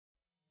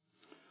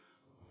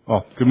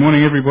Well, good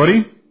morning,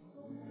 everybody.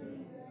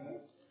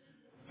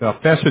 Our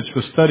passage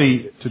for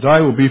study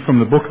today will be from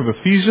the book of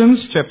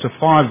Ephesians, chapter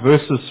 5,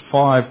 verses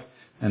 5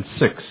 and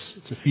 6.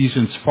 It's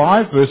Ephesians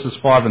 5, verses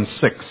 5 and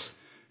 6.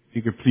 If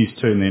you could please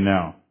turn there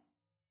now.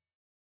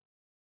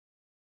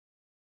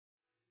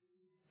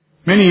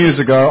 Many years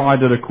ago, I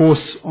did a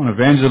course on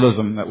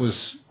evangelism that was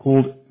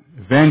called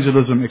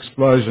Evangelism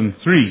Explosion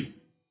 3.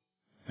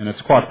 And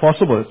it's quite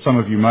possible that some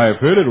of you may have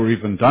heard it or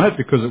even done it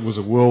because it was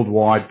a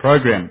worldwide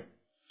program.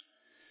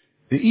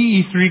 The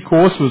EE3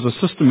 course was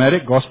a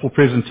systematic gospel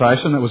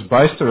presentation that was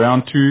based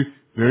around two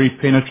very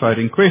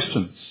penetrating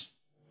questions.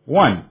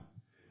 One,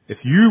 if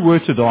you were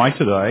to die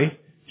today,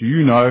 do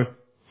you know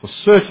for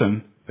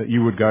certain that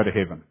you would go to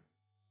heaven?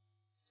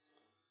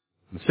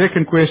 The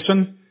second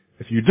question,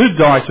 if you did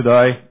die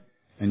today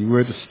and you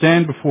were to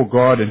stand before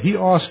God and He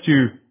asked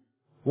you,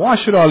 why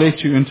should I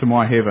let you into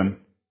my heaven?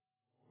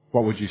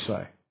 What would you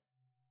say?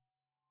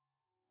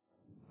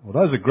 Well,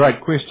 those are great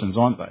questions,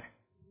 aren't they?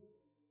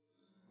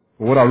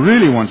 But what I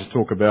really want to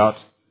talk about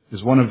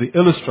is one of the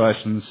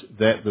illustrations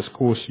that this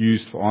course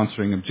used for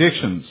answering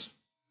objections.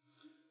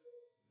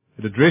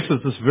 It addresses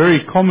this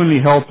very commonly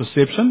held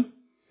perception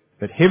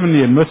that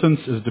heavenly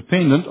admittance is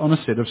dependent on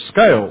a set of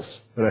scales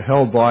that are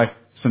held by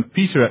St.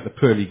 Peter at the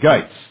pearly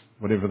gates,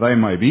 whatever they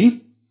may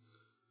be.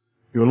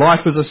 Your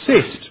life is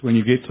assessed when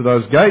you get to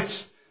those gates,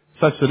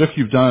 such that if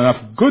you've done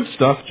enough good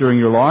stuff during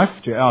your life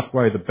to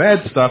outweigh the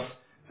bad stuff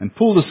and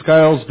pull the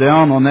scales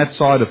down on that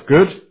side of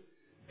good,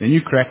 then you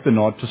crack the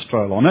nod to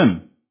stroll on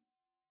in.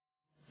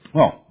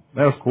 Well,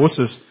 that of course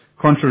is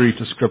contrary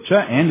to Scripture,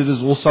 and it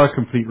is also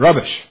complete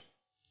rubbish.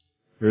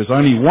 There is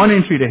only one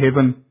entry to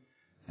heaven,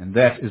 and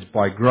that is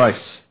by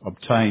grace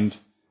obtained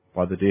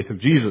by the death of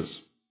Jesus.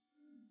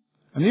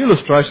 And the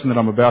illustration that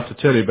I'm about to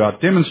tell you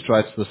about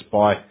demonstrates this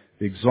by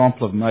the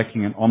example of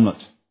making an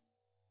omelette.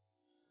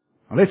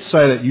 Now let's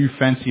say that you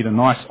fancied a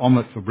nice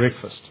omelette for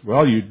breakfast.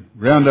 Well, you'd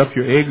round up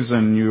your eggs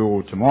and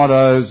your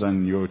tomatoes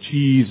and your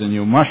cheese and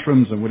your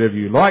mushrooms and whatever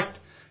you liked,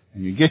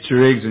 and you'd get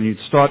your eggs and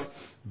you'd start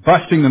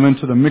busting them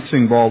into the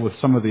mixing bowl with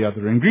some of the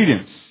other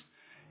ingredients.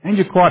 And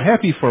you're quite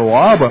happy for a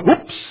while, but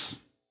whoops,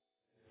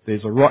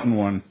 there's a rotten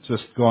one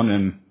just gone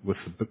in with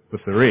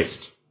the rest.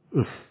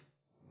 Ugh,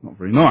 not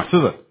very nice,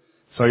 is it?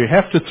 So you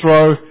have to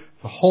throw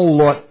the whole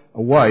lot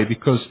away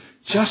because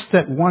just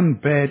that one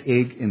bad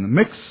egg in the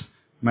mix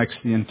makes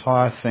the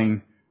entire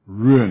thing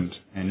ruined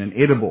and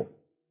inedible.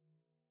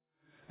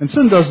 And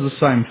sin does the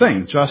same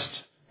thing. Just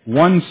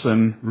one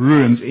sin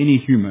ruins any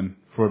human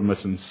for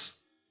admittance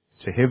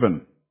to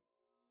heaven.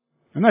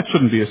 And that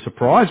shouldn't be a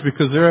surprise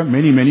because there are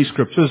many, many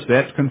scriptures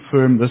that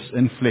confirm this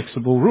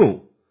inflexible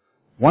rule.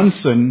 One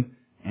sin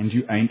and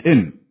you ain't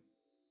in.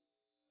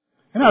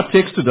 And our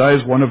text today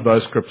is one of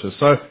those scriptures.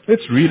 So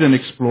let's read and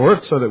explore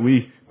it so that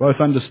we both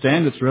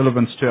understand its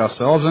relevance to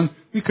ourselves, and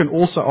we can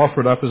also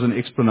offer it up as an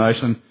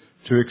explanation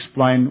to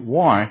explain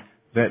why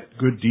that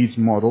good deeds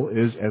model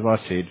is, as I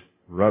said,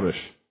 rubbish.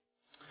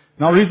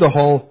 Now I'll read the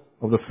whole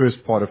of the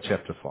first part of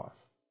chapter 5.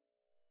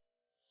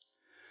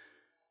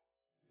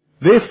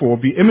 Therefore,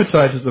 be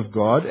imitators of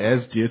God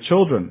as dear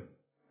children,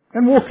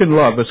 and walk in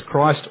love as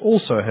Christ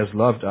also has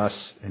loved us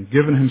and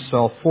given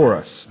himself for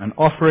us, an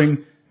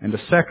offering and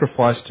a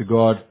sacrifice to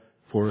God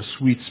for a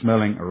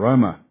sweet-smelling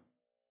aroma.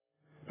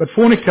 But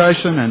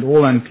fornication and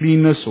all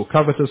uncleanness or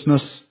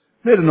covetousness,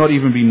 let it not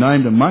even be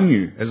named among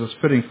you, as is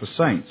fitting for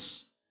saints.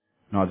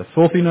 Neither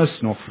filthiness,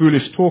 nor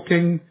foolish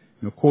talking,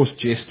 nor coarse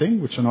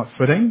jesting, which are not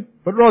fitting,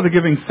 but rather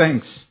giving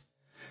thanks.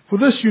 For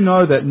this you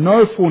know that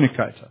no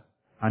fornicator,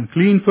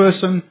 unclean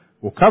person,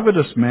 or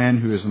covetous man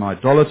who is an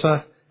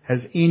idolater has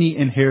any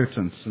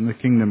inheritance in the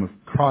kingdom of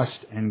Christ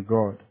and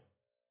God.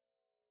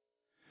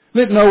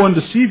 Let no one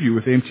deceive you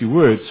with empty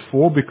words,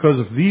 for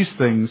because of these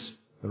things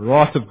the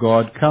wrath of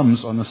God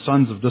comes on the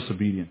sons of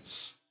disobedience.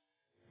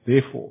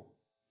 Therefore,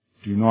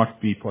 do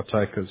not be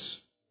partakers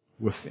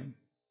with them.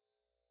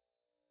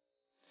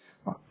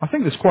 I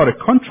think there's quite a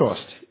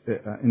contrast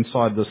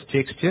inside this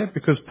text here,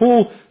 because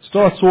Paul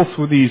starts off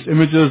with these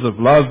images of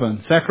love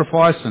and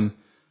sacrifice and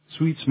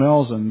sweet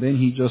smells, and then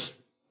he just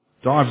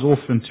dives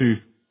off into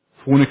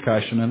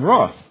fornication and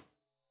wrath.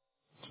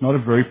 It's not a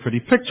very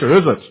pretty picture,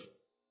 is it?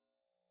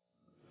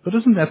 But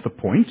isn't that the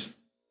point?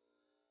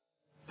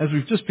 As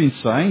we've just been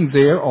saying,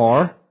 there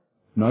are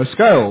no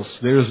scales.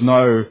 There is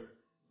no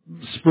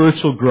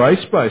spiritual gray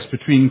space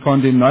between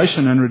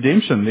condemnation and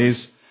redemption. There's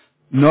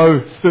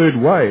no third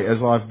way, as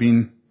I've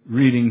been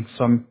reading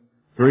some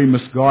very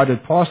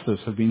misguided pastors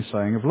have been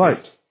saying of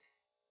late.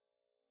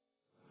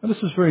 And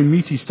this is very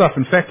meaty stuff.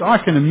 In fact, I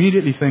can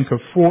immediately think of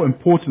 4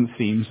 important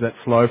themes that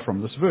flow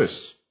from this verse.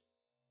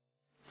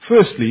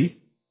 Firstly,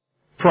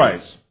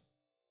 praise.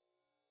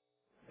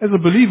 As a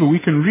believer, we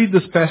can read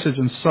this passage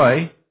and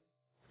say,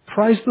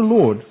 praise the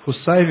Lord for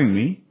saving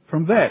me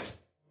from that,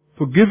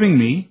 for giving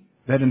me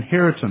that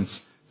inheritance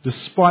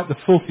despite the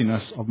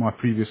filthiness of my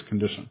previous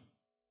condition.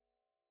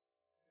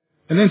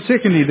 And then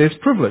secondly, there's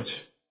privilege.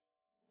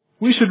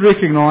 We should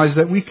recognize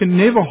that we can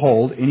never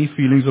hold any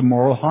feelings of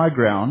moral high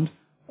ground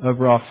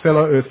over our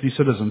fellow earthly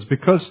citizens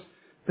because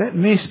That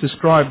mess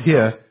described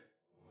here,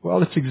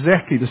 well, it's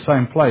exactly the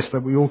same place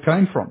that we all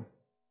came from.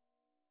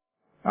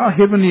 Our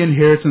heavenly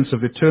inheritance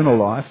of eternal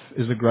life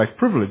is a great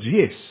privilege,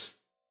 yes,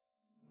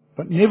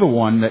 but never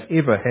one that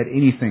ever had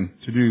anything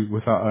to do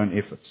with our own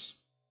efforts.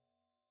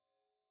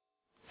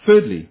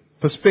 Thirdly,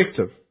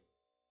 perspective.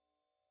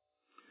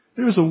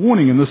 There is a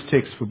warning in this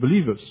text for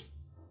believers.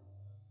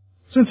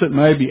 Since it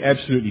may be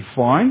absolutely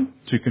fine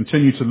to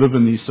continue to live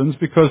in these sins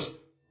because,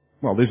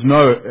 well, there's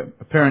no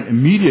apparent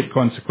immediate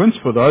consequence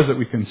for those that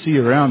we can see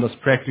around us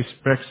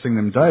practicing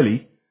them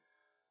daily,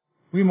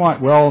 we might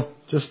well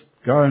just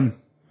go and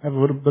have a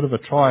little bit of a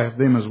try of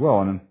them as well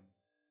and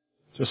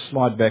just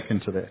slide back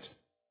into that.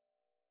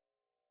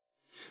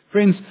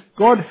 Friends,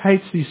 God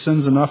hates these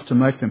sins enough to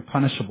make them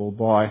punishable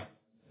by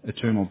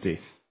eternal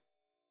death.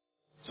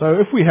 So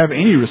if we have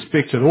any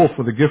respect at all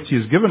for the gift He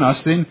has given us,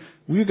 then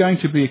we're going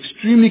to be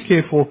extremely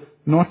careful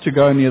not to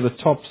go near the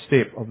top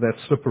step of that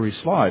slippery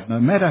slide, no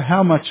matter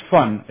how much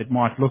fun it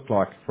might look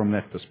like from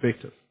that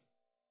perspective.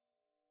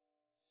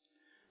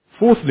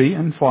 Fourthly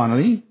and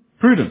finally,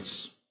 prudence.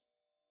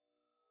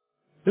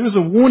 There is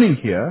a warning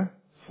here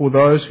for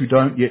those who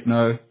don't yet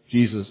know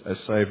Jesus as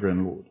Saviour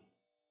and Lord.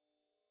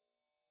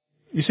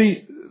 You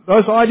see,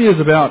 those ideas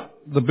about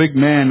the big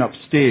man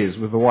upstairs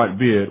with the white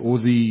beard or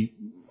the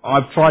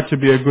I've tried to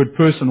be a good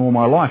person all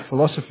my life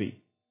philosophy,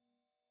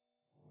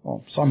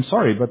 well, so I'm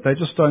sorry, but they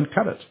just don't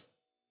cut it.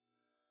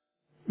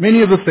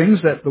 Many of the things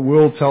that the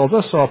world tells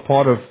us are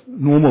part of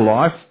normal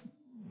life,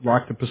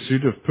 like the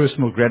pursuit of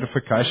personal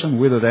gratification,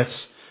 whether that's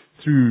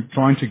through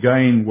trying to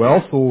gain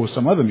wealth or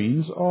some other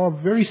means, are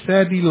very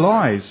sadly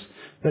lies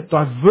that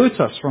divert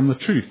us from the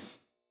truth.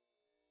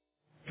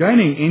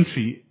 Gaining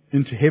entry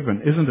into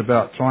heaven isn't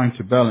about trying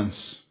to balance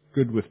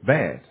good with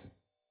bad.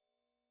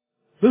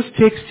 This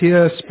text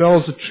here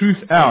spells the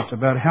truth out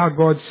about how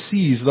God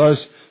sees those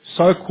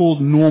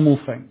so-called normal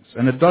things,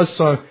 and it does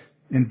so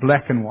in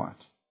black and white.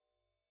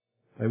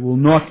 They will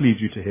not lead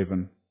you to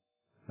heaven.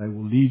 They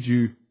will lead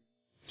you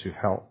to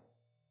hell.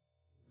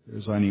 There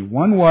is only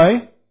one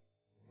way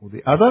or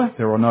the other.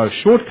 There are no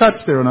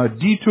shortcuts. There are no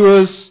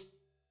detours.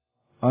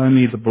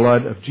 Only the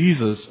blood of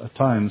Jesus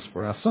atones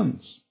for our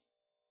sins.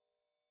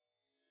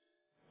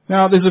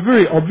 Now, there's a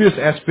very obvious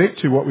aspect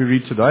to what we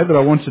read today that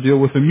I want to deal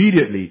with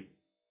immediately.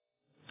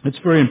 It's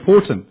very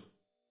important.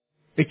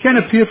 It can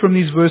appear from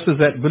these verses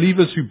that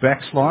believers who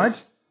backslide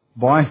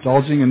by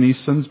indulging in these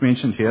sins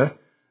mentioned here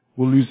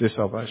will lose their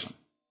salvation.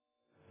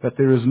 That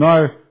there is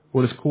no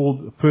what is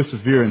called the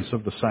perseverance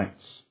of the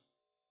saints.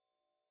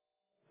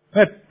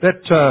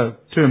 That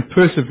term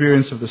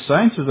perseverance of the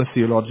saints is a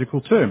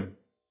theological term.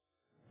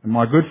 And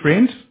my good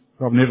friend,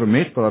 who I've never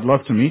met but I'd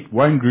love to meet,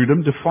 Wayne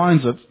Grudem,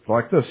 defines it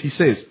like this. He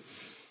says,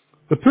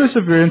 the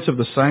perseverance of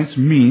the saints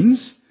means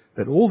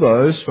that all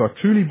those who are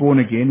truly born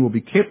again will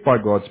be kept by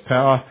God's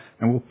power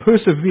and will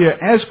persevere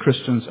as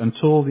Christians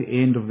until the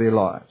end of their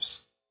lives.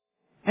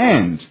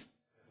 And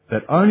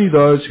that only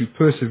those who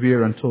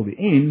persevere until the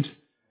end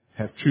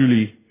have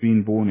truly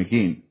been born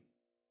again.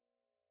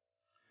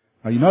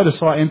 Now you notice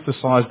I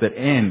emphasized that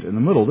and in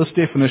the middle. This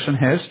definition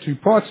has two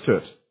parts to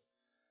it.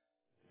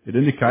 It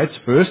indicates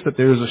first that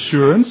there is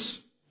assurance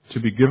to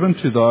be given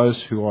to those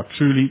who are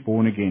truly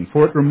born again.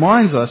 For it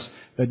reminds us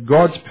that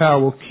God's power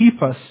will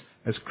keep us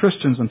as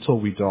Christians until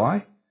we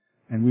die,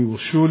 and we will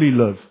surely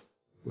live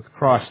with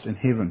Christ in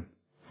heaven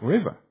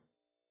forever.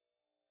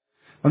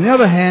 On the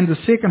other hand, the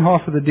second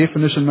half of the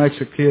definition makes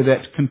it clear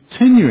that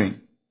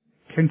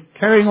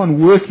carrying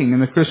on working in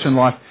the Christian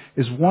life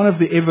is one of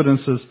the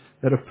evidences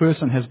that a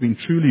person has been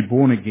truly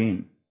born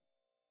again.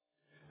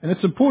 And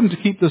it's important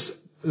to keep this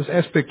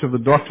aspect of the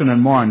doctrine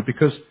in mind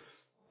because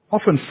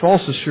often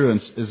false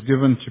assurance is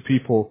given to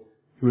people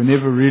who are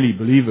never really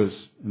believers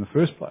in the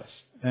first place.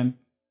 And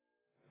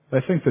they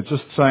think that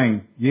just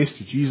saying yes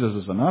to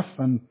Jesus is enough,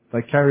 and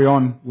they carry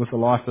on with the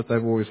life that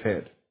they've always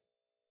had.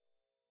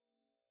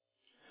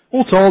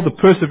 All told, the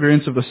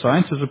perseverance of the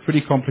saints is a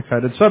pretty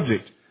complicated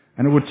subject,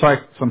 and it would take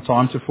some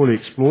time to fully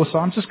explore, so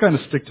I'm just going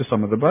to stick to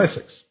some of the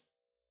basics.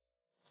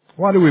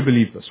 Why do we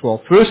believe this?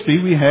 Well, firstly,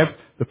 we have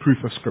the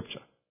proof of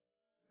Scripture.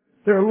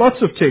 There are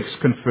lots of texts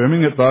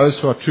confirming that those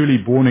who are truly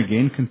born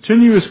again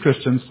continue as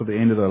Christians to the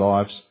end of their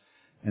lives,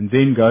 and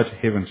then go to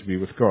heaven to be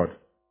with God.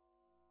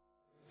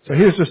 So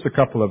here's just a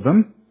couple of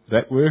them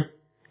that were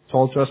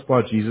told to us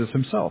by Jesus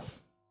himself.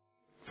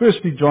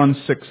 Firstly, John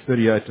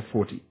 6:38 to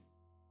 40.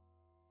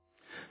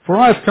 For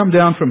I have come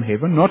down from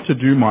heaven not to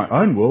do my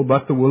own will,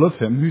 but the will of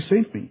him who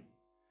sent me.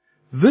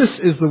 This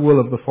is the will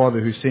of the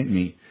Father who sent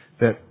me,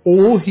 that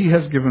all he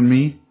has given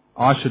me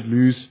I should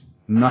lose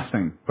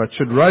nothing, but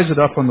should raise it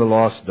up on the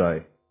last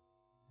day.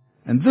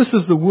 And this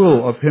is the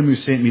will of him who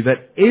sent me,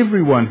 that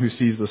everyone who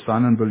sees the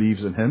Son and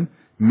believes in him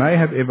may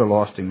have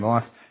everlasting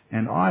life,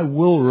 and I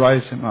will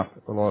raise him up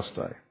at the last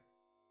day.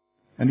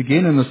 And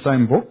again in the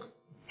same book,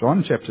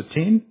 John chapter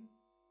 10,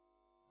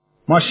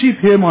 my sheep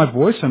hear my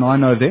voice, and I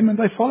know them, and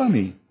they follow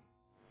me.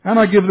 And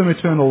I give them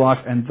eternal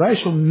life, and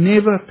they shall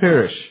never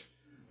perish,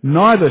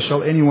 neither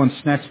shall anyone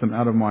snatch them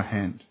out of my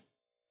hand.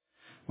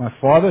 My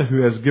Father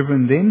who has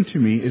given them to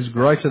me is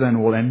greater than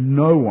all, and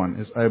no one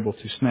is able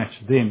to snatch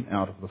them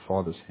out of the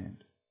Father's hand.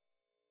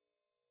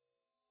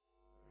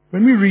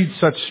 When we read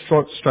such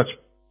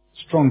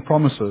strong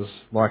promises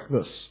like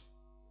this,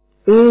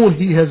 all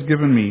he has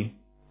given me,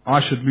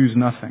 I should lose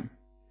nothing.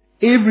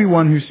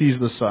 Everyone who sees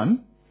the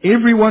Son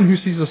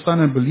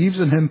and believes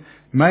in him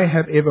may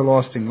have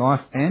everlasting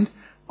life, and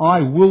I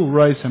will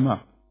raise him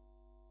up.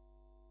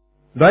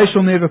 They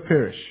shall never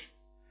perish,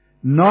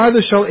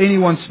 neither shall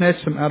anyone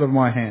snatch them out of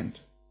my hand.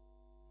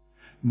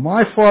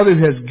 My Father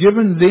who has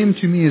given them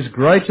to me is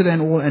greater than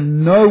all,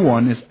 and no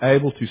one is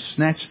able to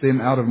snatch them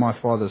out of my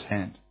Father's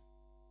hand.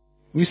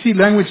 We see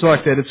language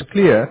like that, it's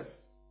clear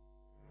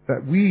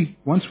that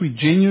once we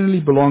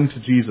genuinely belong to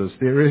Jesus,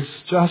 there is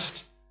just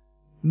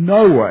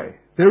no way,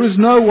 there is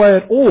no way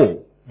at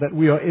all that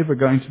we are ever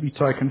going to be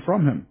taken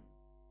from him.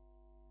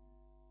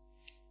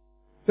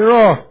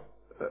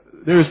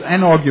 There is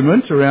an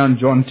argument around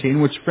John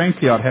 10, which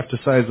frankly I'd have to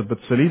say is a bit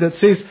silly, that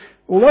says,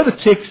 although the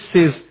text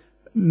says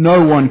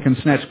no one can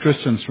snatch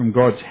Christians from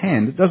God's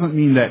hand, it doesn't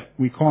mean that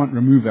we can't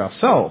remove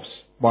ourselves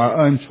by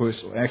our own choice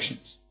or actions.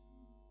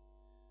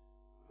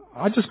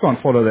 I just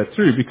can't follow that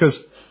through, because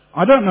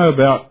I don't know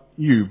about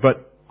you,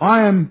 but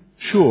I am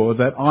sure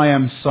that I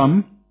am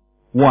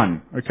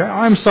someone. Okay?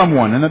 I am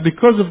someone, and that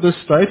because of this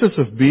status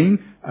of being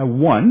a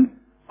one,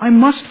 I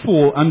must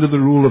fall under the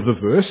rule of the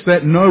verse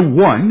that no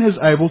one is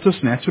able to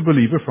snatch a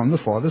believer from the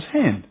Father's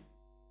hand.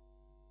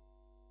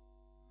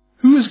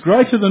 Who is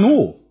greater than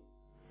all?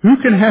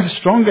 Who can have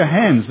stronger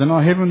hands than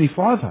our Heavenly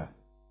Father?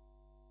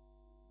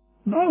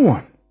 No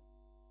one.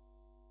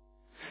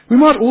 We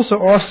might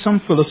also ask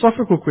some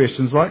philosophical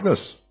questions like this.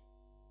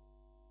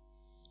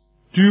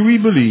 Do we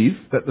believe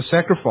that the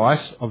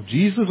sacrifice of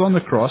Jesus on the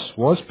cross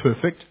was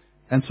perfect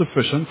and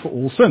sufficient for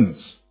all sins?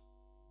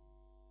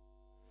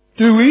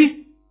 Do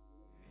we?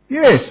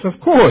 Yes, of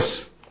course.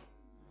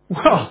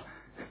 Well,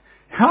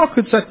 how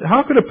could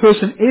a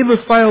person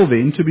ever fail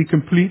then to be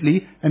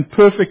completely and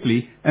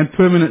perfectly and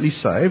permanently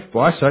saved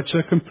by such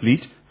a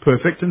complete,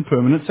 perfect and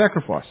permanent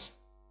sacrifice?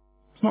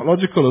 It's not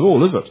logical at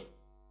all, is it?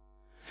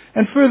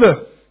 And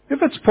further, if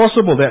it's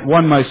possible that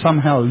one may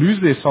somehow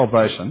lose their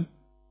salvation,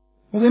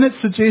 well then it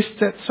suggests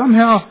that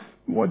somehow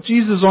what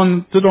Jesus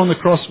did on the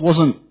cross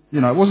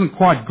wasn't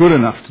quite good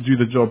enough to do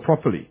the job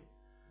properly.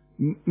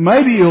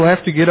 Maybe you'll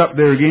have to get up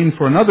there again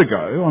for another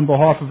go on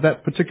behalf of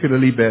that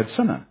particularly bad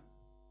sinner.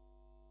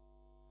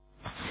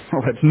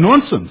 Well, that's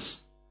nonsense.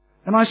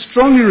 And I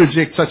strongly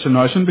reject such a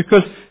notion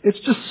because it's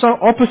just so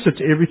opposite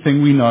to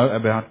everything we know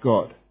about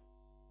God.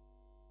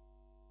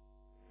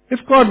 If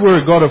God were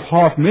a God of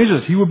half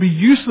measures, he would be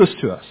useless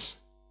to us.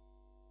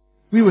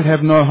 We would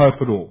have no hope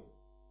at all.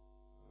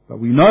 But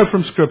we know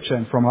from Scripture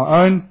and from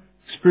our own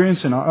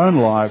experience in our own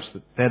lives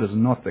that that is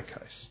not the case.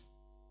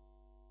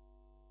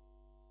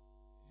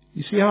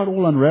 You see how it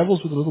all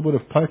unravels with a little bit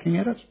of poking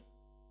at it?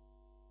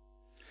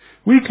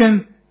 We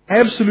can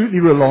absolutely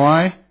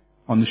rely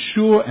on the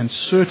sure and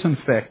certain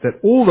fact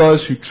that all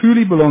those who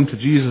truly belong to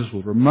Jesus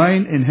will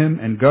remain in him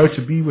and go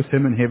to be with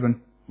him in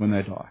heaven when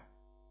they die.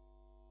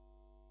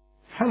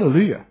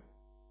 Hallelujah.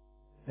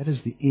 That is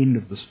the end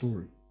of the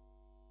story.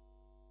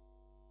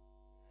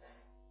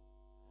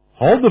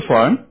 Hold the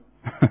phone.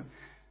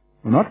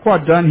 We're not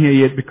quite done here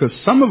yet, because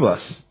some of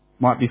us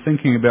might be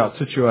thinking about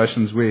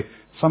situations where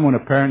someone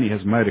apparently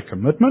has made a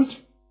commitment,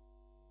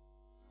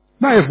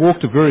 may have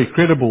walked a very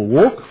credible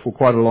walk for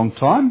quite a long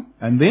time,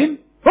 and then,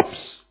 oops,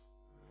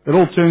 it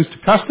all turns to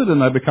custard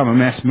and they become a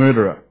mass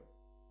murderer.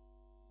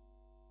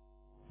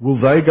 Will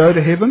they go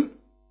to heaven?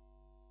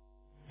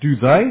 Do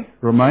they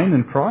remain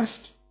in Christ?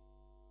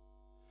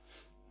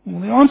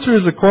 Well, the answer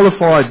is a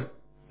qualified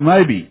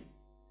maybe.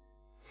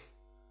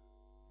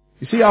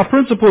 You see, our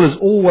principle is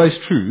always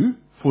true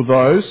for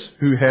those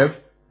who have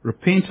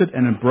repented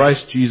and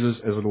embraced Jesus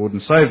as a Lord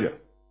and Savior.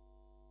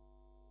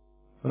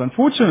 But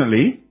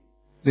unfortunately,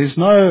 there's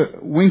no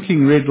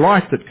winking red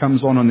light that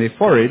comes on their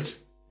foreheads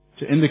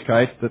to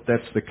indicate that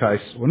that's the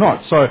case or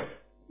not. So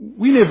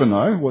we never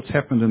know what's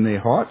happened in their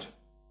heart,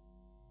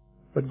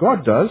 but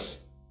God does.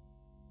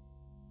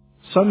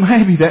 So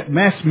maybe that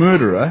mass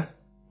murderer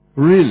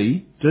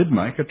really did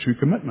make a true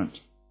commitment.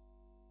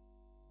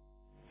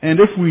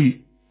 And if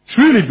we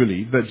truly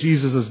believe that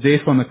Jesus'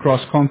 death on the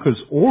cross conquers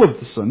all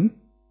of the sin,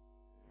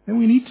 then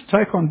we need to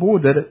take on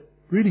board that it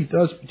really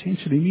does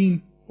potentially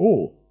mean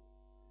all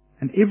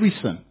and every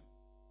sin,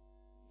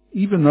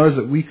 even those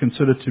that we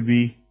consider to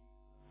be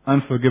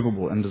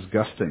unforgivable and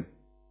disgusting.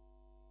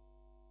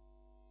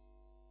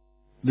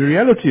 The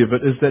reality of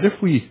it is that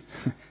if we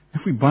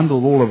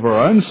bundled all of our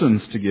own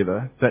sins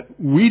together that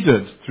we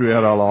did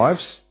throughout our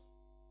lives,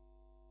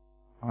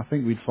 I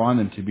think we'd find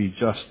them to be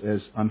just as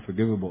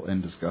unforgivable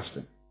and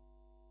disgusting.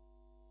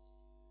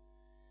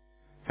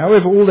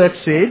 However, all that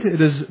said,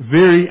 it is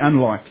very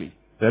unlikely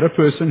that a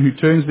person who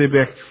turns their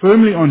back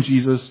firmly on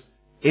Jesus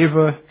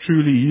ever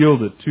truly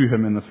yielded to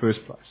him in the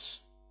first place.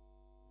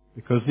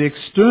 Because the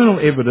external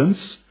evidence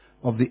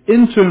of the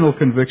internal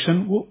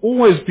conviction will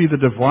always be the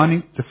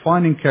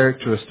defining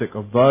characteristic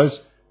of those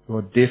who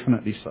are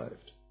definitely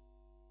saved.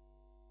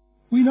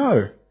 We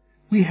know.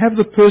 We have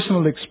the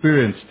personal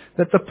experience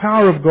that the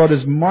power of God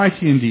is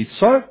mighty indeed.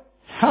 So,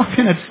 how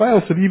can it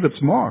fail to leave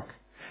its mark?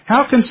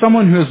 How can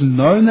someone who has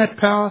known that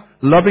power,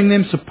 loving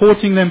them,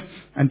 supporting them,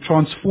 and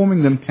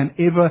transforming them, can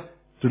ever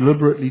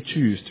deliberately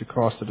choose to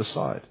cast it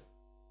aside?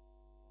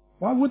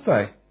 Why would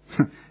they?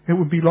 It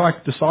would be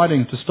like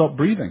deciding to stop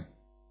breathing.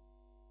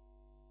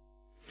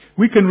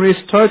 We can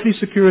rest totally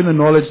secure in the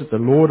knowledge that the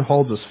Lord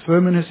holds us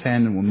firm in His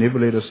hand and will never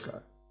let us go.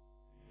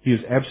 He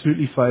is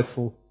absolutely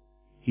faithful.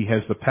 He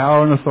has the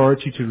power and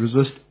authority to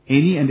resist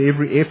any and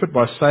every effort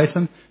by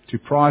Satan to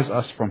prize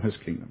us from His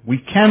kingdom. We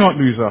cannot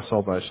lose our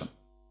salvation.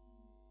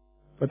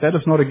 But that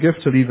is not a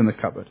gift to leave in the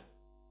cupboard.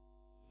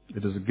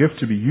 It is a gift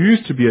to be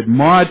used, to be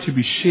admired, to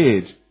be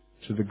shared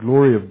to the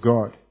glory of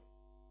God.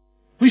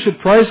 We should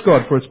praise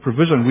God for its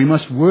provision. We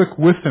must work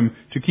with Him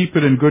to keep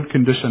it in good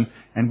condition,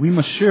 and we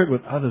must share it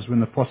with others when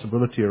the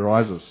possibility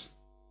arises.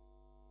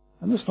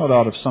 And this not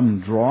out of some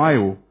dry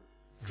or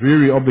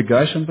dreary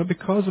obligation, but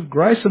because of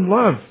grace and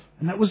love.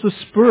 And that was the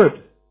spirit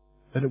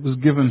that it was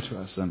given to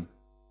us in.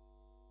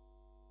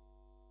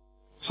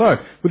 So,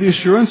 with the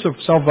assurance of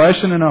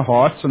salvation in our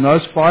hearts and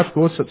those 5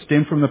 thoughts that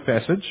stem from the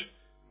passage,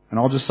 and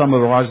I'll just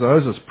summarize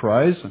those as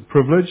praise and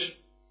privilege,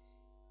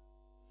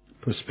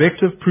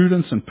 perspective,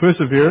 prudence, and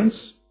perseverance,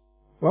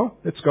 well,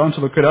 let's go on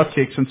to look at our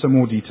text in some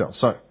more detail.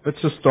 So,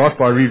 let's just start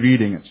by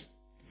rereading it.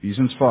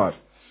 Ephesians 5.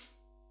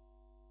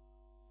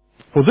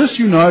 For this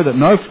you know that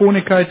no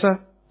fornicator,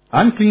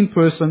 unclean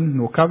person,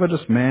 nor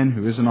covetous man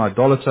who is an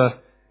idolater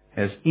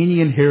has any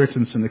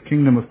inheritance in the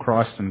kingdom of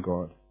Christ and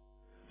God.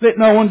 Let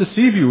no one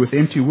deceive you with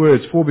empty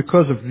words, for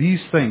because of these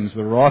things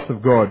the wrath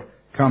of God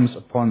comes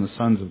upon the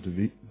sons of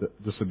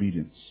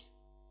disobedience.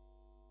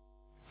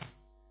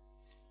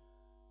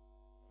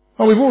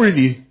 Well, we've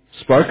already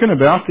spoken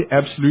about the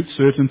absolute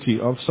certainty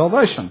of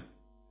salvation.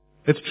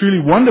 It's truly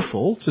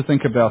wonderful to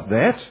think about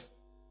that,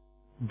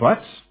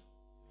 but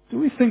do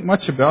we think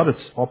much about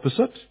its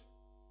opposite?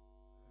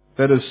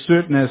 That as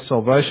certain as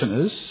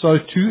salvation is, so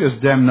too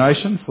is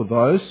damnation for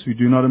those who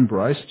do not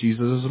embrace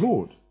Jesus as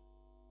Lord.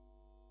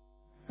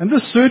 And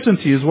this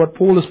certainty is what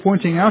Paul is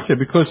pointing out here,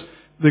 because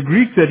the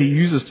Greek that he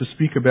uses to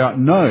speak about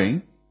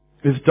knowing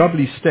is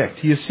doubly stacked.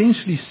 He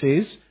essentially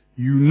says,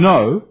 you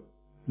know,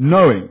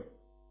 knowing.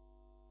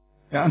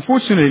 Now,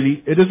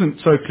 unfortunately, it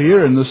isn't so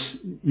clear in this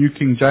New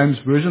King James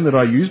Version that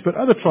I use, but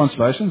other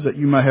translations that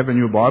you may have in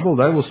your Bible,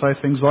 they will say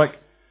things like,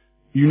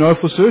 you know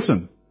for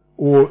certain,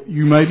 or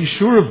you may be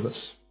sure of this.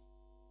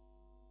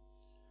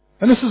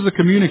 And this is a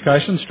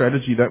communication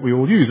strategy that we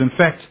all use. In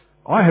fact,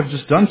 I have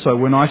just done so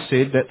when I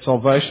said that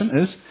salvation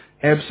is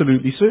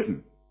absolutely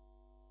certain.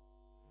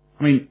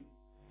 I mean,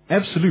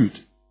 absolute.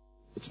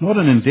 It's not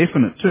an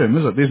indefinite term,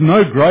 is it? There's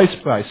no grey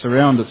space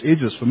around its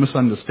edges for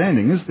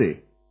misunderstanding, is there?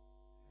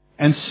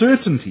 And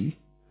certainty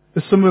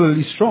is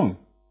similarly strong.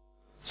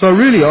 So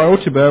really, I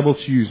ought to be able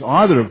to use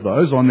either of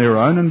those on their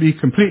own and be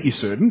completely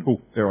certain,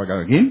 oh, there I go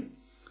again,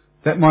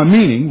 that my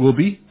meaning will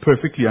be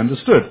perfectly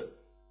understood.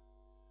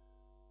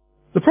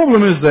 The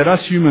problem is that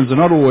us humans are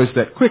not always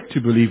that quick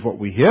to believe what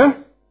we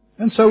hear,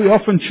 and so we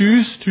often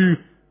choose to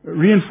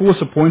reinforce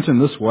a point in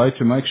this way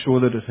to make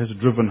sure that it has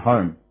driven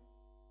home.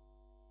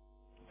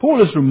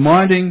 Paul is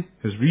reminding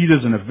his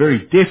readers in a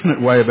very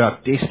definite way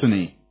about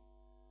destiny.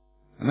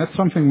 And that's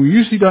something we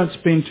usually don't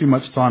spend too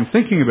much time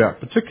thinking about,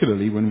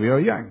 particularly when we are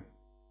young.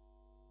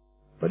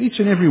 But each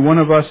and every one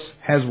of us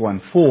has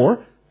one,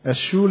 for as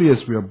surely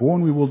as we are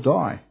born, we will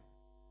die.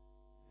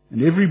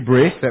 And every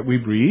breath that we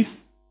breathe,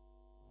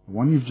 the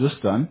one you've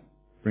just done,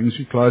 brings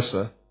you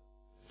closer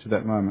to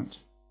that moment.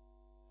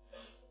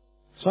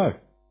 So,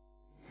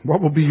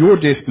 what will be your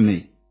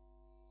destiny?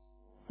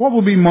 What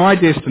will be my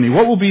destiny?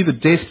 What will be the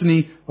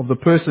destiny of the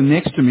person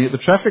next to me at the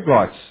traffic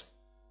lights?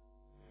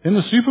 In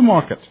the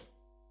supermarket?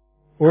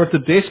 Or at the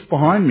desk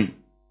behind me?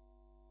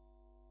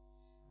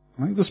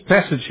 I think this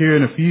passage here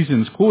in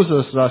Ephesians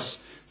causes us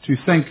to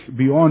think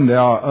beyond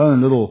our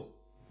own little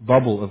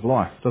bubble of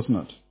life, doesn't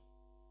it?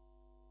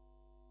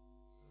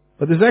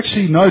 But there's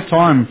actually no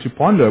time to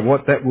ponder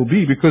what that will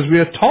be, because we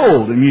are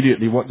told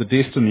immediately what the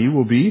destiny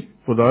will be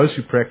for those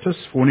who practice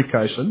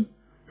fornication,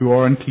 who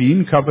are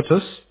unclean,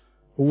 covetous,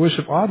 or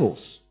worship idols.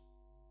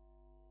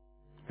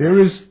 There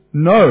is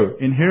no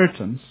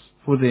inheritance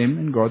for them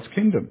in God's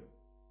kingdom.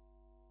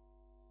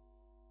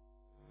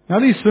 Now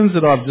these sins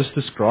that I've just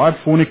described,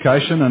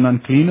 fornication and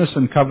uncleanness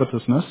and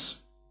covetousness,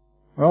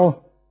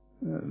 well,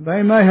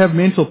 they may have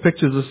mental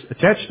pictures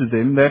attached to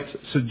them that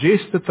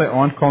suggest that they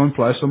aren't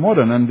commonplace or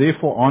modern and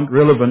therefore aren't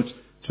relevant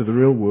to the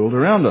real world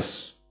around us.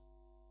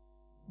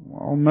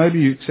 Well,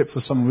 maybe except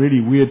for some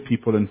really weird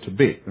people in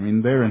Tibet. I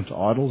mean, they're into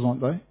idols,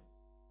 aren't they?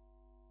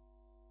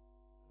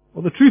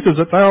 Well, the truth is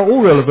that they are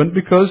all relevant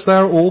because they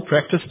are all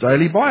practiced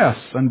daily by us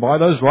and by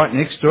those right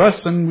next to us,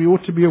 and we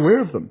ought to be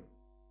aware of them.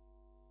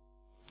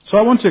 So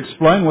I want to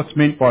explain what's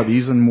meant by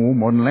these in more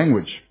modern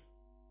language.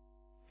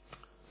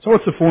 So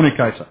what's a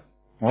fornicator?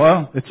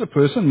 Well, it's a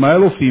person,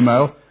 male or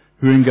female,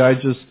 who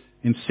engages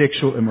in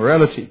sexual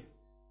immorality.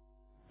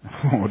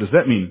 What does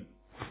that mean?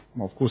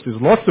 Well, of course,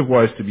 there's lots of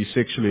ways to be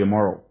sexually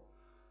immoral.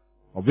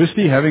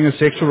 Obviously, having a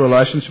sexual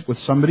relationship with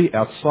somebody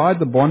outside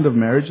the bond of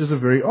marriage is a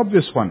very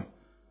obvious one.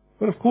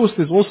 But of course,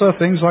 there's also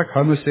things like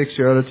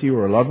homosexuality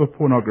or a love of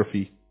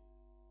pornography.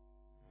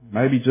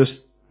 Maybe just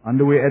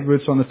underwear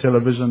adverts on the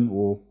television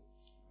or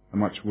the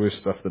much worse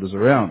stuff that is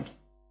around.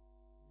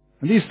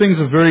 And these things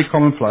are very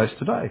commonplace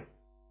today.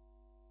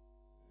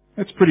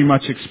 It's pretty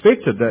much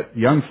expected that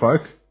young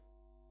folk,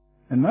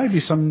 and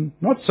maybe some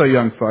not so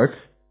young folk,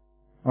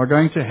 are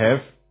going to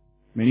have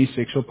many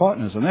sexual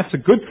partners. And that's a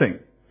good thing,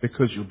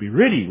 because you'll be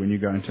ready when you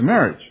go into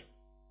marriage.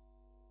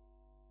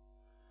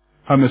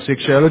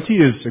 Homosexuality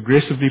is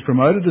aggressively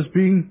promoted as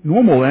being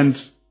normal, and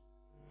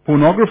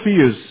pornography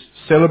is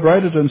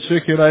celebrated and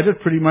circulated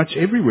pretty much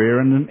everywhere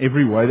and in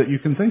every way that you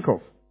can think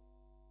of.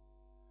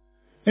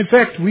 In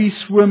fact, we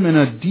swim in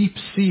a deep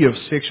sea of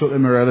sexual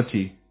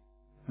immorality,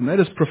 and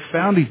that is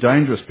profoundly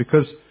dangerous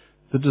because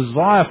the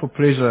desire for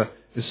pleasure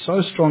is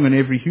so strong in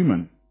every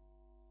human,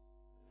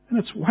 and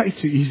it's way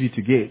too easy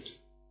to get.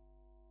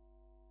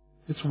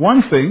 It's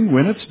one thing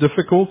when it's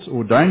difficult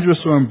or dangerous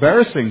or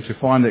embarrassing to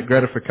find that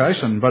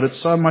gratification, but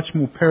it's so much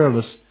more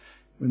perilous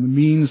when the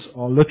means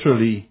are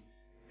literally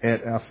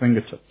at our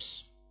fingertips.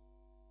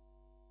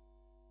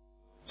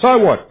 So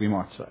what, we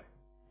might say?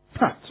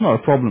 It's not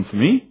a problem for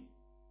me,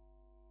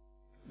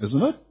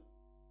 isn't it?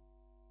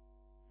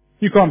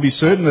 You can't be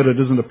certain that it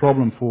isn't a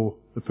problem for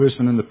the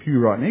person in the pew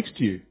right next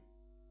to you.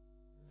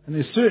 And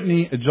there's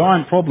certainly a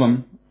giant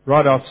problem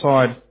right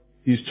outside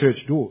these church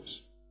doors.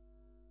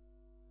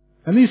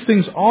 And these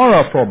things are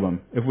our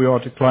problem if we are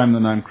to claim the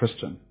name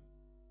Christian.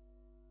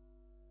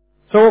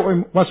 So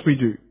what must we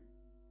do?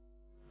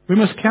 We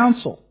must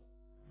counsel,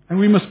 and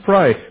we must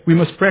pray. We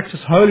must practice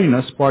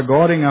holiness by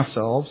guarding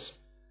ourselves,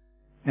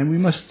 and we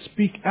must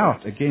speak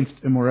out against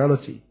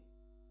immorality.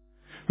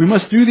 We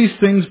must do these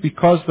things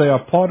because they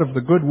are part of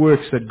the good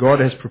works that God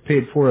has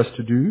prepared for us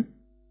to do,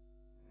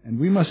 and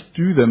we must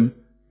do them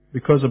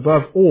because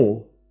above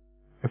all,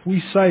 if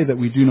we say that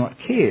we do not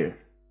care,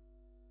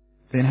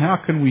 then how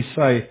can we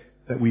say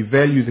that we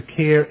value the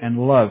care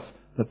and love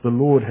that the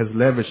Lord has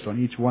lavished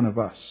on each one of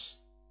us?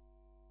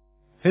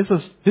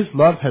 His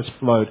love has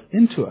flowed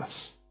into us,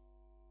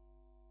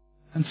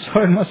 and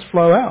so it must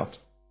flow out.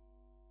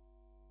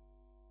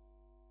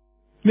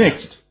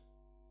 Next,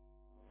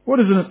 what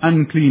is an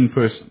unclean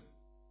person?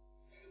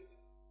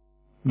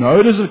 No,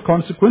 it is a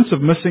consequence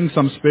of missing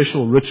some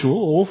special ritual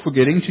or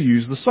forgetting to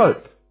use the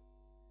soap.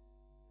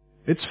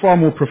 It's far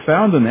more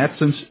profound than that,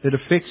 since it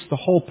affects the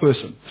whole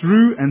person,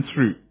 through and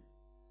through.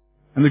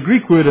 And the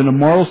Greek word in a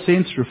moral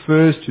sense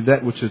refers to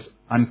that which is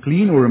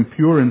unclean or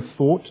impure in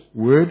thought,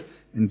 word,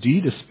 and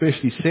deed,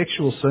 especially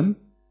sexual sin.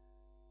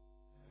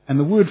 And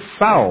the word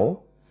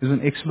foul is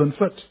an excellent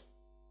fit.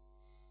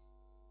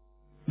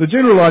 The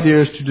general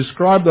idea is to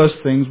describe those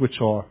things which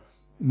are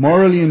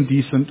morally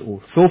indecent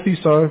or filthy,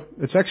 so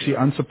it's actually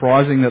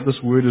unsurprising that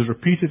this word is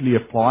repeatedly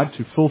applied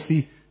to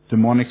filthy,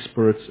 demonic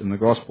spirits in the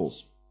Gospels.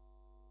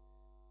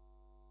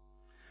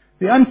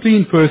 The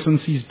unclean person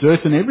sees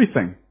dirt in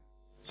everything,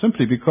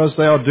 simply because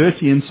they are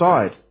dirty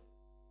inside.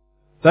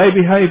 They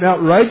behave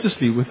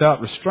outrageously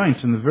without restraint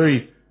in the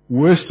very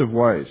worst of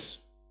ways.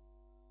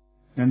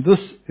 And this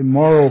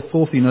immoral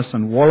filthiness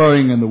and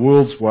wallowing in the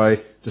world's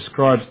way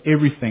describes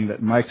everything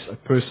that makes a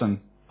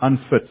person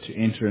unfit to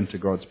enter into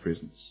God's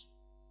presence.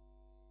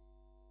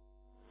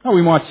 Now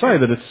we might say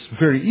that it's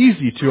very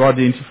easy to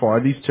identify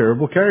these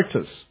terrible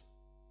characters.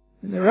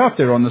 And they're out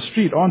there on the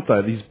street, aren't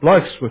they? These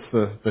blokes with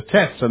the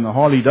tats and the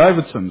Harley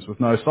Davidsons with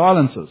no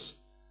silencers,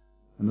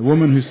 and the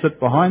women who sit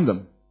behind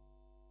them.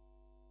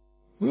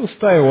 We'll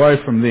stay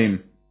away from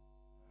them,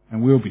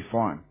 and we'll be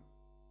fine.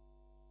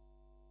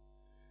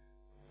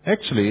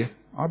 Actually,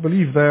 I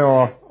believe they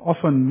are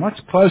often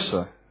much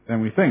closer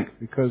than we think,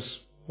 because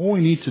all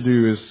we need to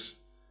do is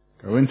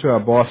go into our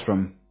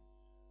bathroom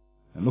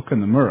and look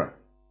in the mirror,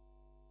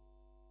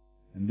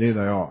 and there they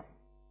are.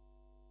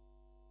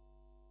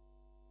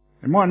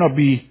 It might not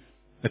be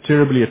a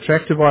terribly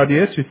attractive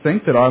idea to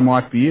think that I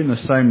might be in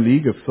the same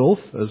league of filth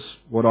as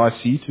what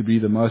I see to be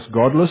the most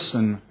godless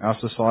in our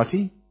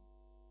society,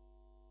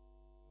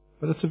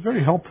 but it's a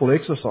very helpful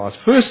exercise.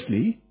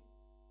 Firstly,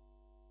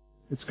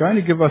 it's going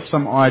to give us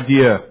some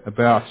idea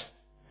about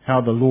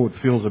how the Lord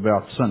feels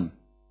about sin.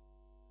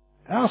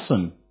 Our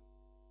sin.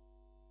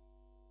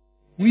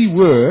 We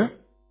were,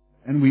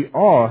 and we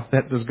are,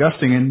 that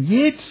disgusting, and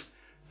yet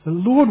the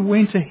Lord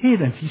went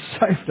ahead and He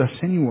saved us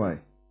anyway.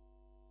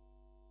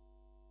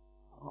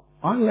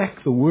 I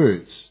lack the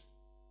words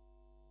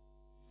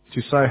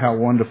to say how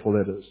wonderful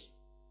that is.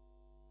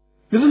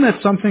 Isn't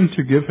that something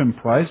to give Him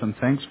praise and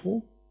thanks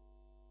for?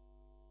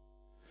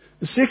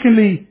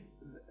 Secondly,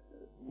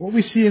 what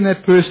we see in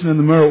that person in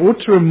the mirror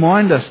ought to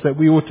remind us that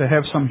we ought to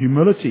have some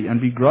humility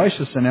and be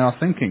gracious in our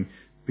thinking,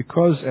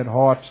 because at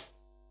heart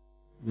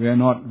we are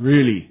not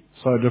really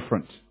so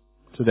different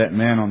to that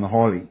man on the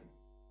Harley.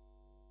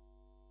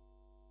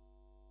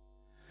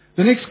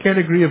 The next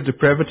category of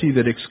depravity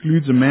that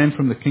excludes a man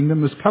from the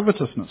kingdom is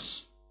covetousness.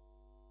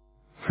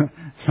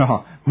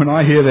 Now, when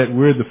I hear that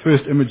word, the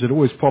first image that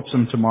always pops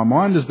into my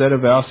mind is that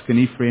of our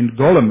skinny friend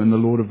Gollum in The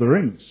Lord of the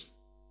Rings.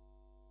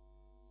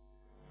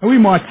 And we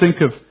might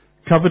think of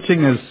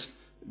coveting as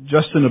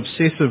just an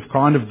obsessive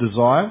kind of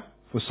desire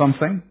for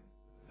something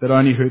that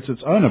only hurts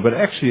its owner, but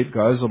actually it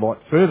goes a lot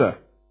further.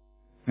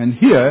 And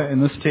here,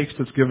 in this text,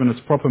 it's given its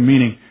proper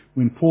meaning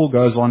when Paul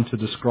goes on to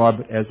describe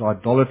it as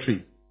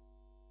idolatry.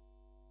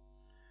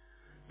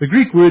 The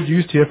Greek word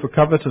used here for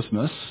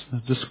covetousness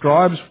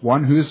describes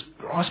one who is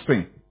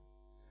grasping.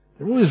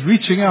 They're always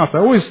reaching out. They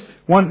always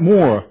want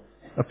more.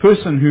 A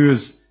person who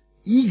is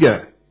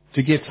eager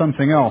to get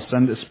something else,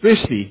 and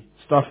especially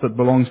stuff that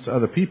belongs to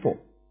other people.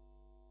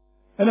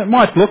 And it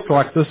might look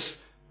like this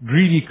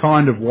greedy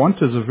kind of want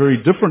is a very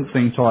different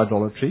thing to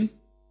idolatry,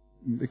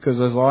 because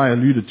as I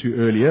alluded to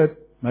earlier, it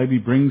maybe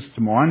brings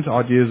to mind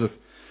ideas of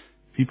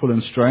people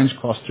in strange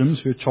costumes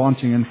who are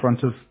chanting in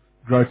front of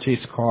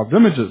grotesque carved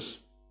images.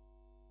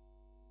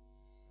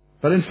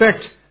 But in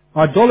fact,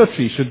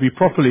 idolatry should be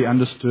properly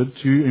understood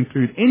to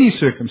include any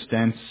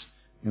circumstance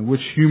in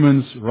which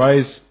humans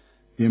raise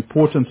the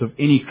importance of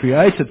any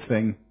created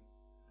thing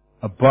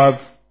above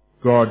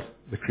God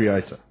the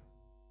Creator.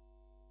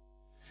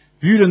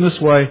 Viewed in this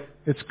way,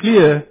 it's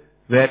clear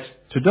that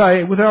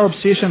today, with our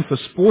obsession for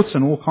sports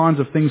and all kinds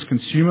of things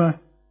consumer,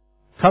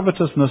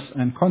 covetousness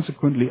and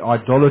consequently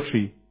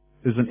idolatry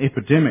is an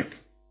epidemic.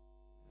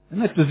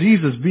 And that disease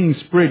is being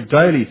spread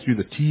daily through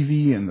the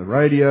TV and the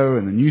radio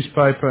and the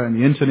newspaper and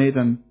the internet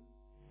and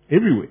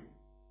everywhere.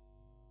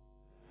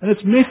 And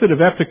its method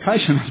of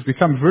application has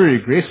become very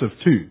aggressive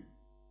too.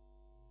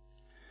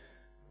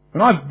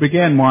 When I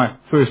began my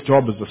first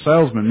job as a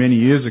salesman many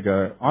years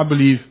ago,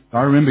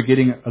 I remember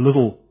getting a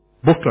little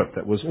booklet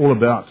that was all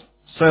about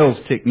sales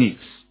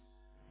techniques.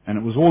 And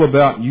it was all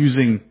about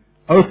using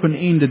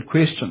open-ended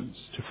questions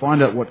to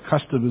find out what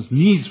customers'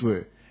 needs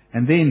were,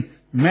 and then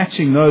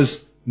matching those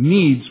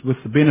needs with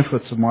the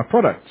benefits of my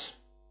products.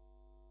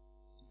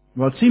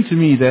 Well, it seemed to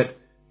me that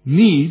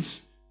needs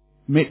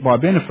met by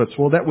benefits,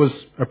 well, that was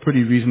a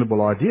pretty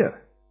reasonable idea.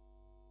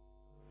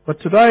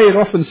 But today it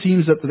often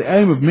seems that the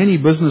aim of many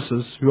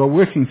businesses who are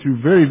working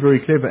through very, very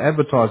clever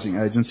advertising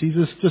agencies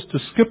is just to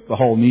skip the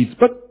whole needs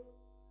bit.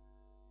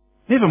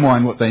 Never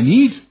mind what they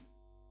need.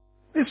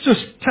 Let's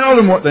just tell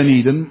them what they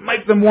need and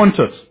make them want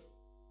it.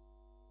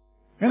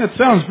 And it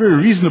sounds very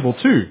reasonable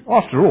too,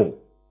 after all.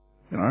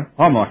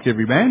 I'm like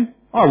every man.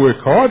 I work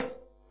hard.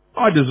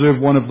 I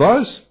deserve one of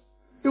those.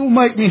 It will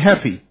make me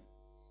happy.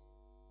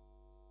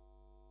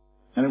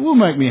 And it will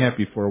make me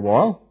happy for a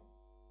while.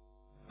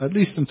 At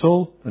least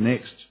until the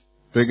next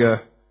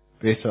bigger,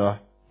 better,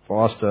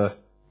 faster,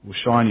 or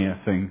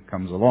shinier thing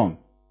comes along.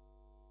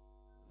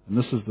 And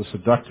this is the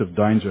seductive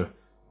danger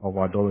of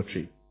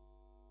idolatry.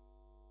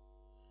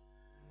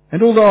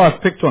 And although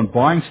I've picked on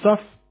buying stuff,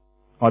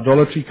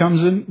 idolatry comes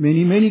in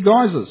many, many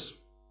guises.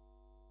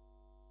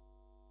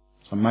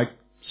 Some make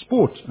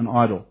sport an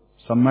idol.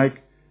 Some make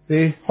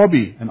their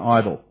hobby an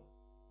idol.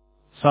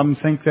 Some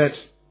think that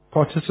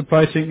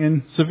participating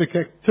in civic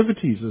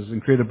activities is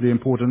incredibly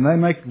important. They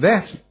make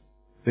that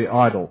their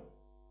idol.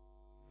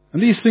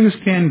 And these things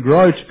can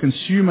grow to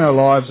consume our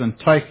lives and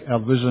take our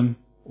vision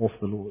off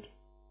the Lord.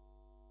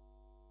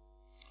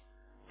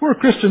 For a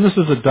Christian, this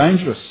is a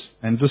dangerous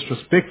and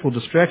disrespectful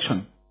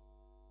distraction.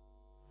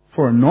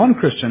 For a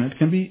non-Christian, it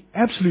can be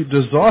absolute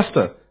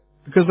disaster,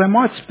 because they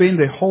might spend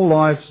their whole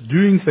lives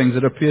doing things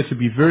that appear to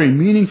be very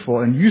meaningful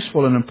and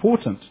useful and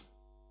important,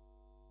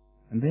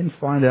 and then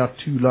find out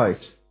too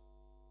late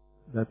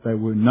that they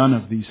were none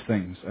of these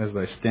things as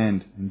they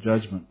stand in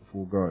judgment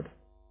before God.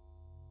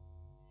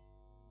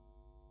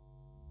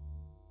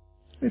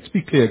 Let's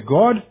be clear.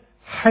 God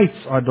hates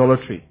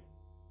idolatry.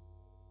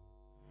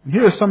 And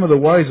here are some of the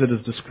ways it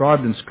is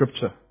described in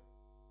Scripture.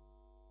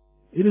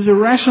 It is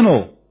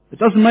irrational. It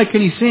doesn't make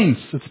any sense.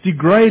 It's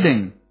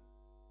degrading.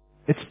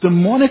 It's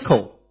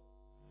demonical,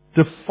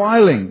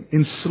 defiling,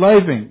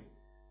 enslaving,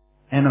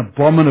 and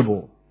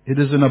abominable. It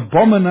is an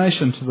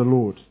abomination to the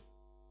Lord.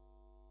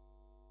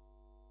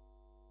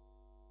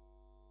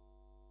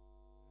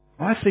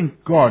 I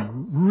think God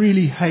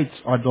really hates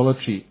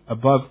idolatry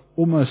above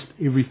almost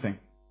everything.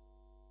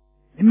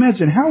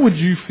 Imagine, how would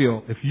you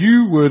feel if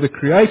you were the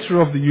creator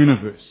of the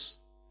universe?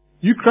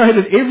 You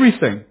created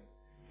everything.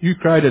 You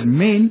created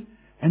men,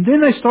 and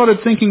then they started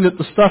thinking that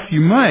the stuff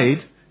you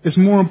made is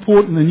more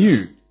important than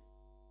you.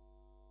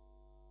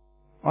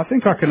 I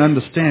think I can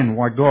understand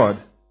why God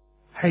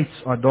hates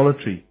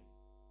idolatry.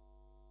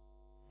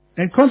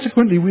 And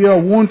consequently, we are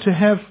warned to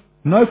have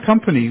no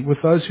company with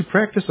those who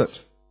practice it.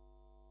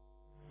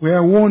 We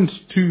are warned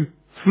to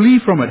flee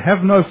from it,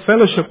 have no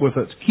fellowship with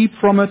it, keep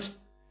from it,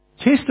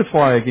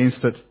 testify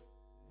against it,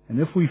 and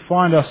if we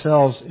find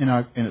ourselves in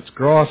its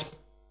grasp,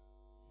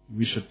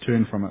 we should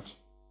turn from it.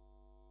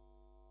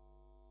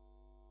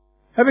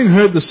 Having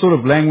heard this sort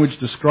of language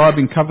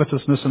describing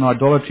covetousness and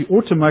idolatry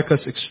ought to make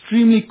us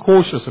extremely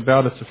cautious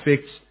about its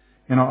effects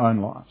in our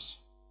own lives.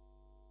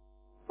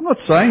 I'm not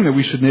saying that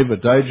we should never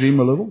daydream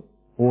a little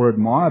or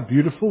admire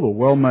beautiful or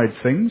well-made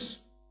things,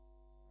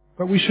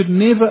 but we should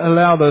never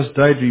allow those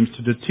daydreams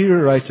to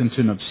deteriorate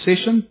into an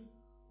obsession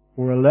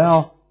or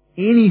allow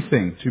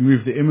anything to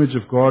move the image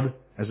of God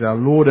as our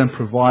Lord and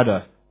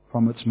Provider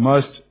from its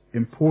most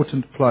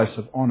important place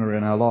of honor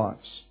in our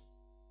lives.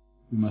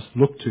 We must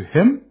look to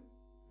Him,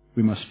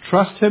 we must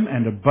trust Him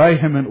and obey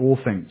Him in all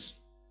things.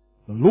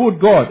 The Lord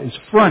God is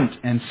front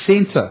and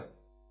center.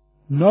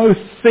 No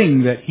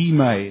thing that He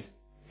made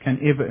can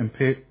ever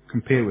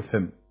compare with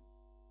Him.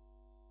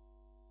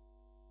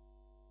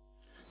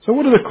 So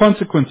what are the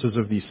consequences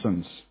of these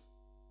sins?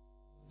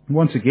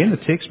 Once again, the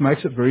text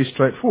makes it very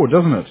straightforward,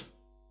 doesn't it?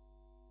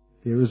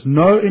 There is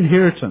no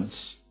inheritance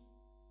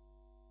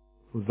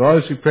for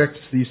those who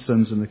practice these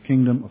sins in the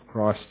kingdom of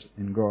Christ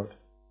in God.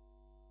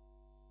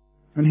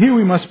 And here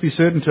we must be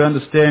certain to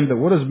understand that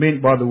what is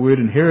meant by the word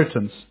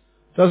inheritance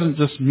doesn't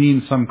just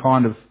mean some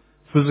kind of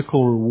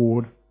physical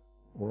reward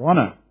or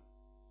honor.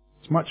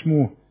 It's much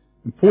more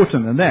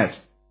important than that.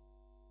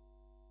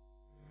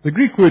 The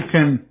Greek word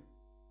can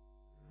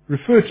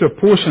refer to a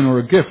portion or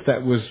a gift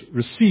that was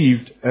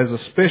received as a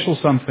special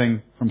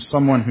something from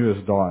someone who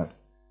has died.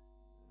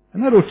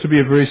 And that ought to be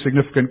a very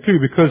significant clue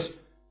because,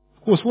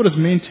 of course, what is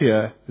meant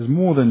here is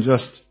more than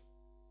just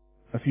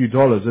a few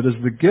dollars. It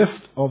is the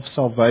gift of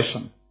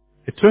salvation.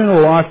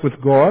 Eternal life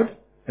with God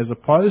as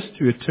opposed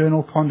to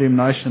eternal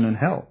condemnation in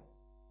hell.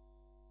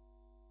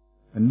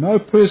 And no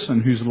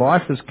person whose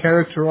life is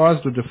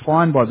characterized or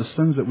defined by the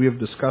sins that we have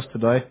discussed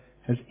today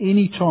has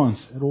any chance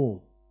at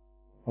all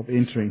of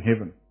entering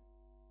heaven.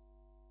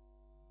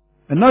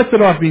 And note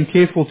that I've been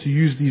careful to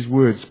use these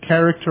words,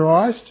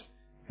 characterized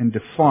and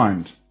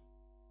defined.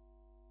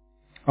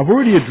 I've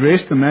already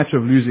addressed the matter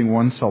of losing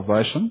one's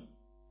salvation.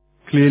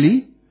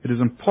 Clearly, it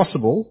is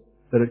impossible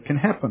that it can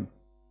happen.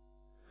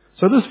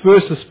 So this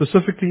verse is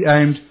specifically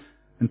aimed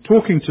and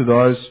talking to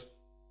those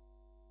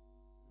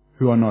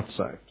who are not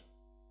saved.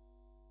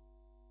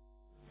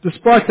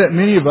 Despite that,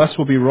 many of us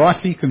will be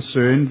rightly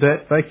concerned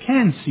that they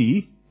can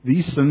see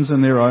these sins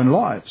in their own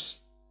lives,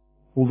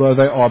 although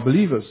they are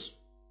believers.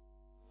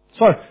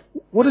 So,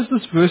 what does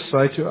this verse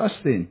say to us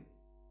then?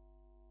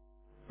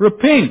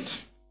 Repent.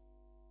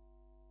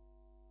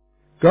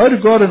 Go to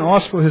God and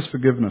ask for His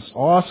forgiveness.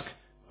 Ask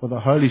for the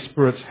Holy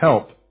Spirit's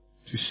help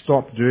to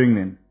stop doing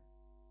them.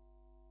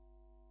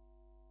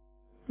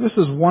 This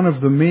is one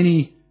of the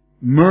many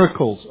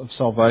miracles of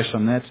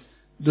salvation, that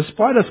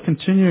despite us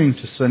continuing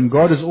to sin,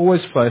 God is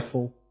always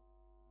faithful,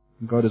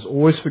 and God is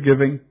always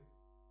forgiving,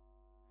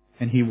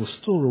 and He will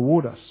still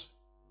reward us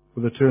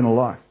with eternal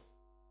life.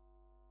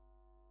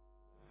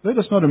 Let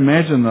us not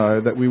imagine,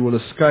 though, that we will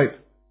escape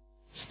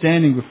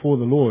standing before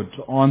the Lord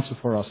to answer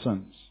for our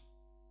sins.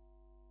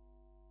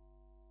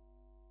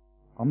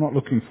 I'm not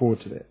looking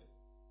forward to that.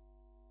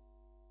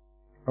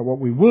 But what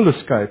we will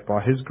escape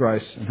by His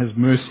grace and His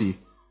mercy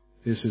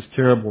is His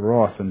terrible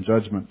wrath and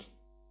judgment.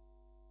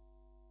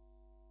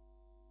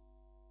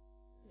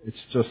 It's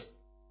just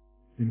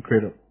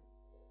incredible.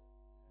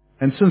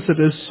 And since it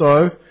is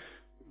so,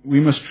 we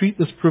must treat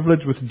this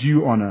privilege with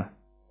due honor,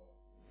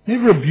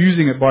 never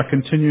abusing it by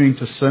continuing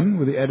to sin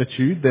with the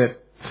attitude that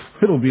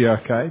it'll be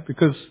okay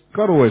because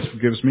God always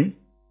forgives me.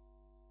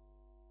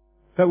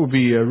 That would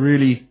be a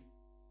really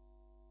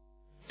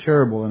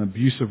terrible and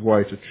abusive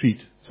way to treat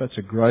such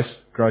a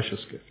gracious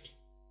gift.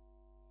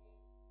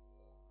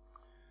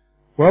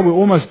 Well, we're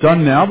almost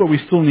done now, but we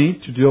still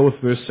need to deal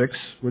with verse 6,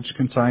 which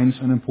contains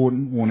an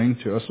important warning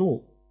to us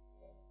all.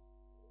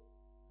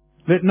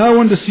 Let no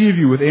one deceive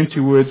you with empty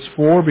words,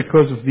 for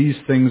because of these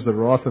things the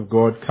wrath of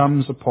God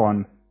comes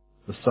upon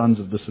the sons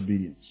of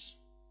disobedience.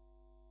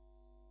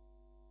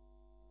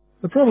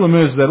 The problem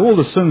is that all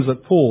the sins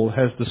that Paul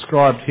has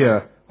described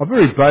here are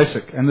very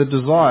basic, and the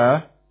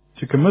desire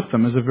to commit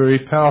them is a very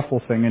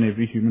powerful thing in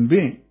every human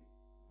being.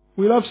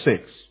 We love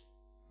sex.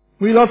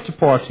 We love to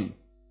party.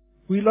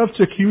 We love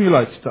to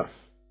accumulate stuff.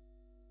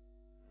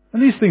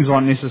 And these things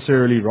aren't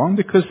necessarily wrong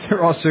because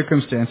there are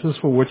circumstances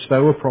for which they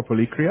were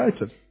properly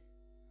created.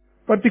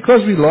 But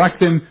because we like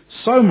them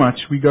so much,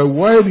 we go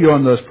way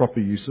beyond those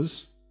proper uses.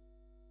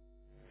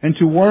 And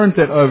to warrant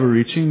that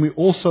overreaching, we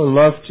also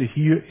love to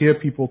hear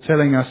people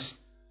telling us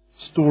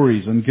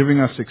stories and giving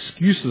us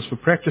excuses for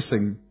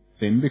practicing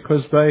them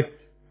because they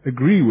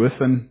agree with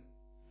and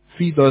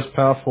feed those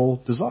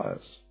powerful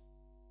desires.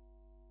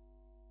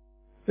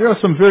 There are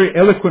some very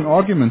eloquent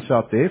arguments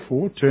out there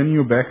for turning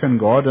your back on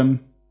God and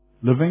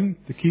living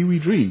the Kiwi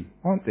dream,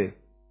 aren't there?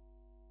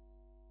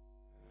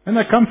 And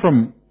they come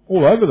from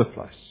all over the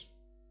place.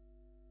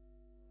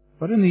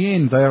 But in the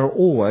end, they are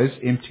always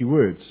empty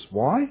words.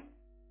 Why?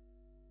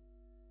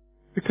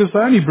 Because they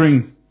only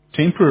bring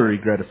temporary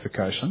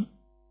gratification.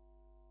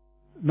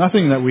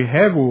 Nothing that we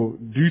have or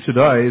do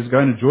today is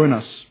going to join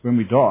us when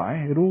we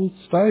die. It all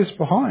stays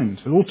behind.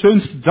 It all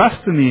turns to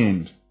dust in the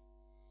end.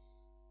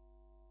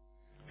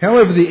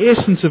 However, the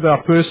essence of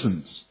our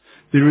persons,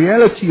 the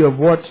reality of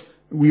what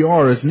we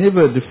are, is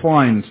never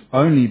defined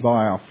only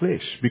by our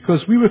flesh,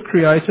 because we were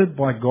created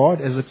by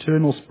God as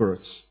eternal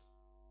spirits.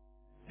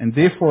 And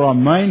therefore our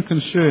main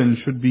concern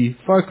should be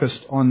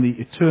focused on the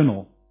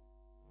eternal,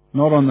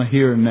 not on the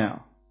here and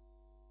now.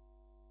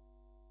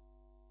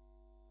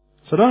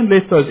 So don't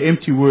let those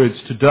empty words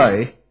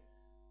today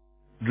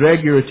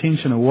drag your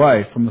attention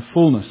away from the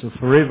fullness of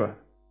forever.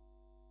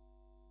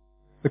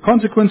 The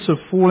consequence of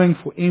falling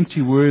for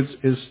empty words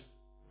is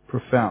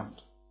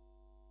profound.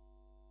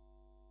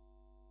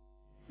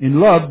 In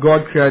love,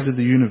 God created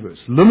the universe,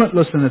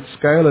 limitless in its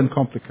scale and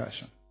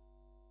complication.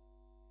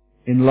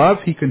 In love,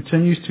 He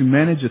continues to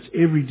manage its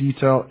every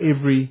detail,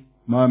 every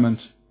moment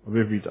of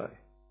every day.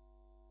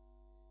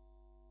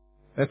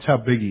 That's how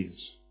big He is.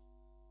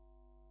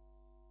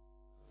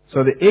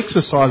 So the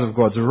exercise of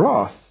God's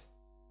wrath,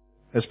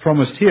 as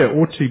promised here,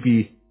 ought to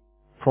be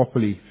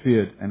properly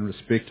feared and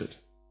respected.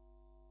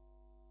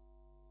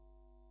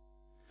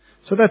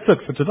 So that's it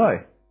for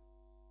today.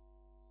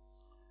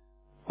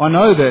 I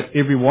know that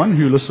everyone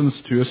who listens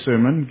to a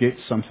sermon gets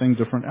something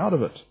different out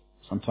of it.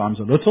 Sometimes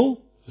a little,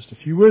 just a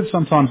few words,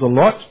 sometimes a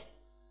lot,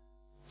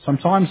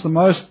 sometimes the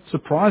most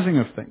surprising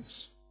of things,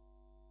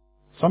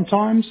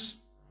 sometimes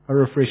a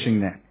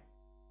refreshing nap.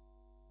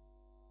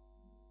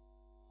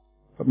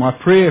 But my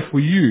prayer for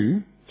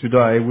you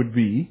today would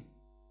be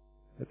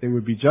that there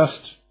would be just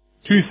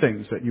two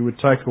things that you would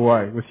take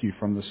away with you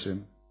from this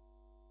sermon.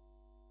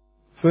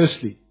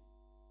 Firstly,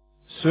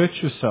 search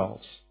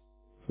yourselves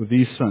for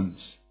these sins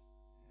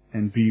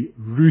and be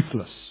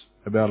ruthless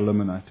about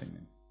eliminating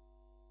them.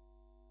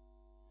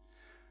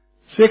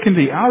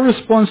 Secondly, our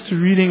response to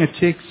reading a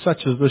text such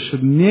as this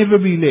should never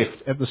be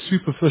left at the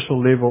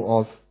superficial level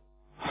of,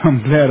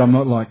 I'm glad I'm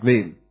not like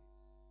them.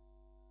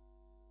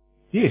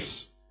 Yes,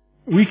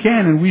 we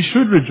can and we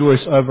should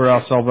rejoice over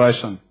our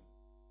salvation,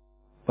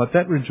 but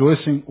that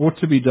rejoicing ought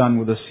to be done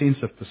with a sense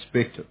of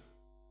perspective.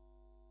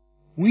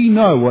 We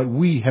know what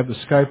we have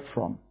escaped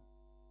from,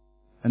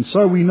 and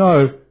so we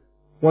know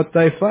what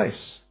they face.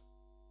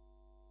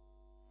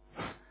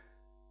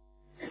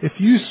 If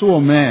you saw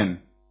a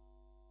man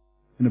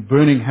in a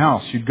burning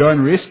house, you'd go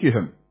and rescue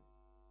him.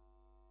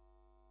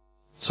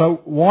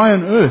 So why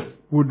on earth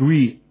would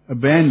we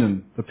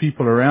abandon the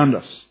people around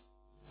us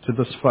to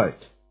this fate?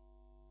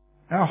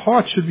 Our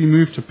hearts should be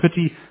moved to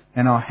pity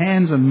and our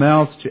hands and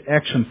mouths to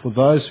action for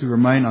those who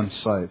remain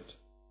unsaved.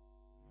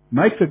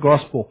 Make the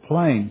gospel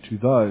plain to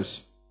those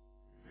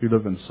who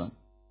live in sin.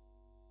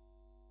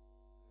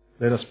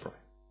 Let us pray.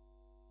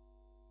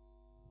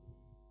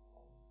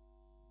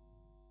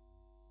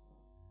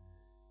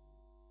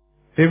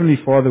 Heavenly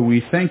Father,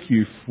 we thank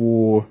you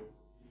for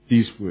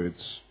these words.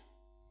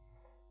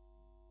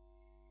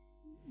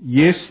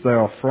 Yes, they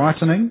are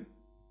frightening,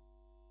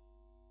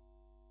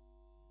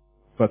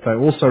 but they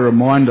also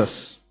remind us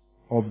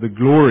of the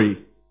glory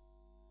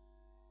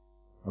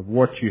of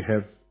what you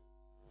have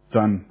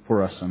done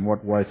for us and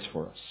what waits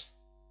for us.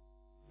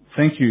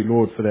 Thank you,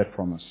 Lord, for that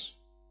promise.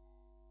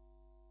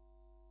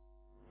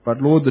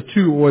 But Lord, the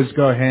two always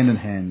go hand in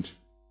hand.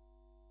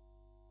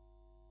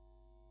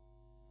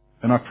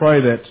 And I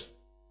pray that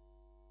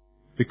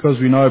because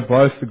we know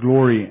both the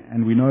glory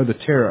and we know the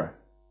terror,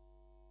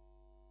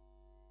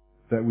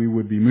 that we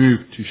would be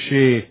moved to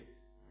share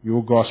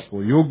your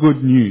gospel, your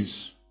good news,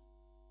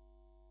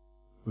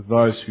 with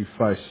those who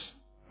face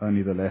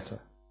only the latter.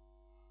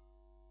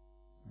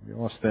 We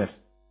ask that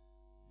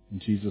in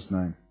Jesus'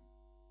 name.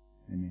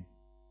 Amen.